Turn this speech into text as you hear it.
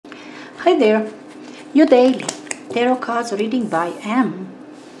Hi there, your daily tarot cards reading by M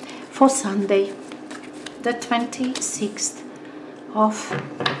for Sunday, the 26th of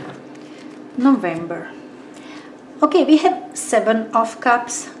November. Okay, we have Seven of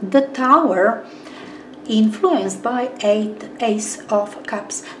Cups, the Tower, influenced by Ace of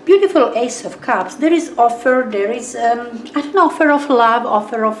Cups. Beautiful Ace of Cups. There is offer, there is offer of love,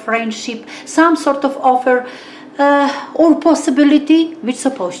 offer of friendship, some sort of offer or possibility which is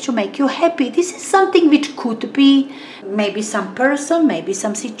supposed to make you happy. This is something which could be maybe some person, maybe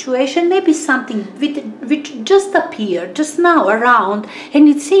some situation, maybe something which just appeared just now around, and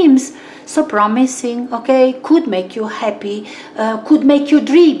it seems so promising. Okay, could make you happy, could make your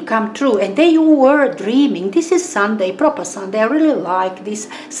dream come true, and there you were dreaming. This is Sunday, proper Sunday. I really like this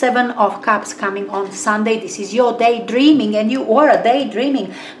Seven of Cups coming on Sunday. This is your daydreaming, and you are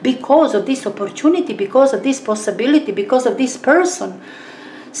daydreaming because of this opportunity, because of this possibility, because of this person.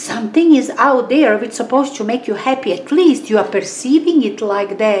 Something is out there which is supposed to make you happy. At least you are perceiving it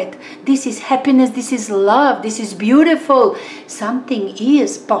like that. This is happiness, this is love, this is beautiful. Something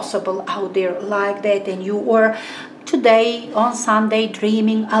is possible out there like that, and you are today on Sunday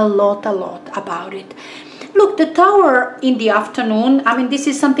dreaming a lot about it. Look, the Tower in the afternoon, I mean, this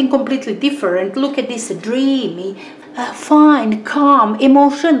is something completely different. Look at this dreamy, fine, calm,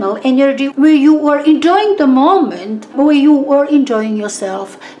 emotional energy where you are enjoying the moment, where you are enjoying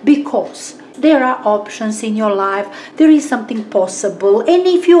yourself, because there are options in your life, there is something possible. And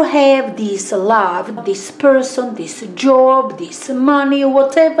if you have this love, this person, this job, this money,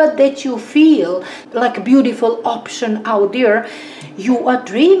 whatever that you feel like a beautiful option out there, you are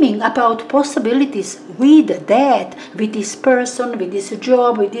dreaming about possibilities with that, with this person, with this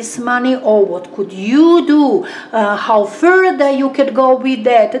job, with this money, or what could you do, how further you could go with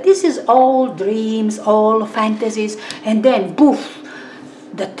that. This is all dreams, all fantasies, and then poof,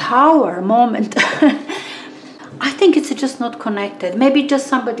 the Tower moment. I think it's just not connected. Maybe just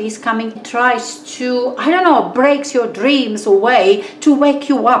somebody is coming, tries to, I don't know, breaks your dreams away to wake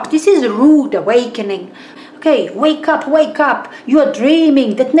you up. This is rude awakening. Okay, wake up, you're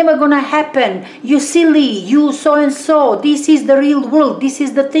dreaming, that's never gonna happen, you silly, you so-and-so, this is the real world, this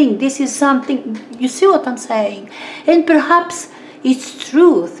is the thing, this is something, you see what I'm saying? And perhaps it's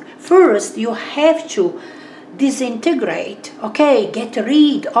truth. First, you have to disintegrate, okay, get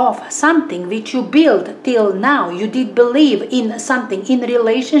rid of something which you built till now. You did believe in something, in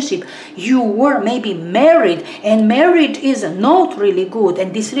relationship. You were maybe married, and marriage is not really good,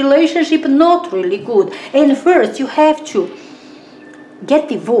 and this relationship not really good. And first you have to get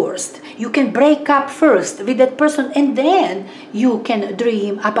divorced. You can break up first with that person, and then you can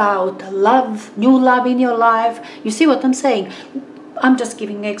dream about love, new love in your life. You see what I'm saying? I'm just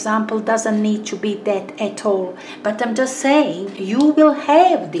giving an example, doesn't need to be that at all. But I'm just saying, you will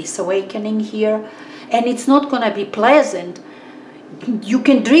have this awakening here, and it's not going to be pleasant. You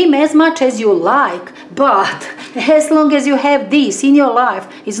can dream as much as you like, but as long as you have this in your life,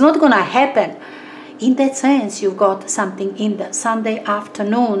 it's not going to happen. In that sense, you've got something in the Sunday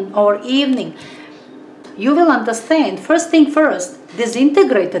afternoon or evening. You will understand. First thing first,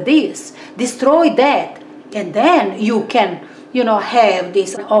 disintegrate this, destroy that, and then you can, you know, have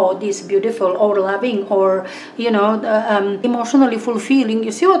this, oh, this beautiful or loving or, you know, emotionally fulfilling.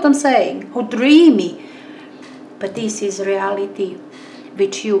 You see what I'm saying? Or dreamy. But this is reality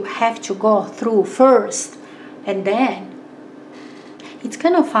which you have to go through first, and then it's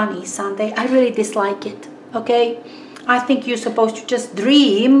kind of funny Sunday. I really dislike it. Okay, I think you're supposed to just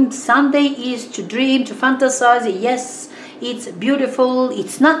dream. Sunday is to dream, to fantasize. Yes, it's beautiful,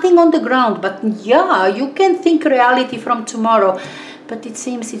 it's nothing on the ground, but yeah, you can think reality from tomorrow. But it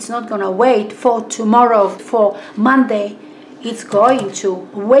seems it's not gonna wait for tomorrow, for Monday. It's going to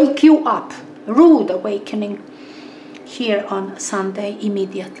wake you up. Rude awakening here on Sunday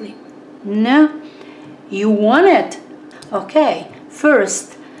immediately. No, you want it. Okay,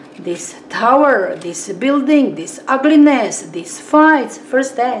 first this tower, this building, this ugliness, these fights,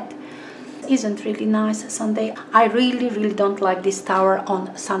 first that. Isn't really nice Sunday. I really don't like this Tower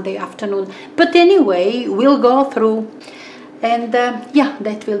on Sunday afternoon, but anyway, we'll go through, and yeah,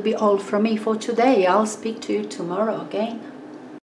 that will be all from me for today. I'll speak to you tomorrow again.